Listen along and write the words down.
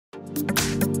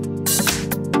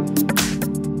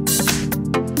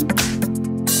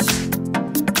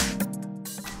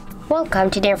Welcome,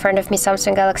 today in front of me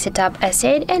Samsung Galaxy Tab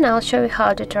S8, and I'll show you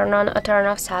how to turn on or turn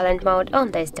off silent mode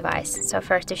on this device. So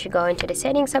first you should go into the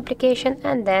settings application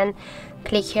and then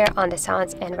click here on the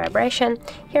sounds and vibration.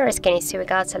 Here, as can you see, we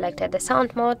got selected the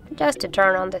sound mode. Just to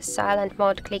turn on the silent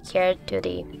mode, click here to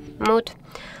the mute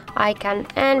icon,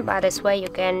 and by this way you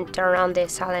can turn on the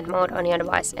silent mode on your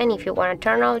device. And if you want to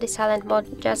turn off the silent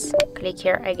mode, just click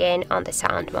here again on the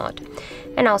sound mode.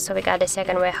 And also we got the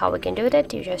second way how we can do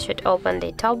that. You just should open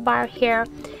the top bar here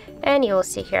and you will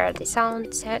see here the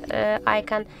sound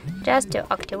icon. Just to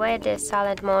activate the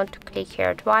silent mode, click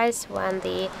here twice. When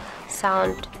the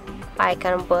sound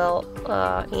icon will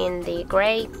in the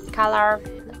gray color,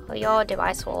 your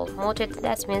device will mute it.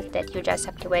 That means that you just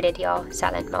activated your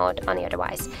silent mode on your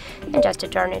device. And just to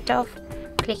turn it off,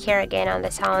 click here again on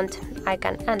the sound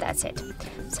icon, and that's it.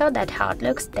 So that's how it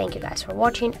looks. Thank you guys for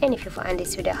watching, and if you find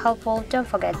this video helpful, don't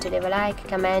forget to leave a like,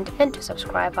 comment and to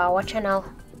subscribe our channel.